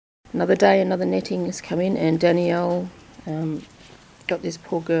Another day, another netting has come in, and Danielle got this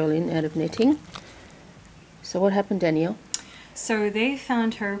poor girl in out of netting. So what happened, Danielle? So they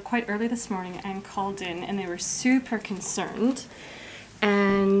found her quite early this morning and called in, and they were super concerned.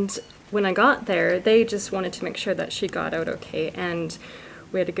 And when I got there, they just wanted to make sure that she got out okay. And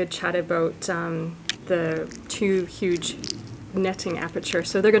we had a good chat about the 2 huge netting aperture.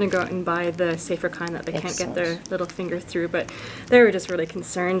 So they're going to go out and buy the safer kind that they can't get their little finger through. But they were just really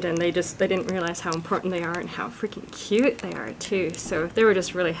concerned, and they didn't realize how important they are and how freaking cute they are too. So they were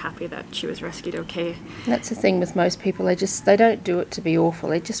just really happy that she was rescued okay. That's the thing with most people, they don't do it to be awful,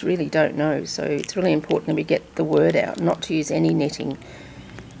 they just really don't know. So it's really important that we get the word out, not to use any netting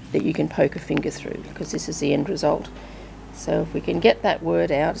that you can poke a finger through, because this is the end result. So if we can get that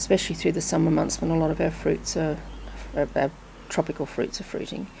word out, especially through the summer months when a lot of our fruits our tropical fruits are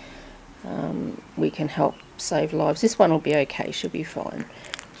fruiting, we can help save lives. This one will be okay, she'll be fine.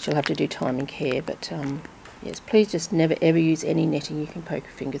 She'll have to do time and care, but yes, please just never ever use any netting you can poke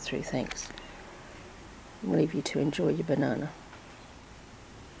a finger through, thanks. I'll leave you to enjoy your banana.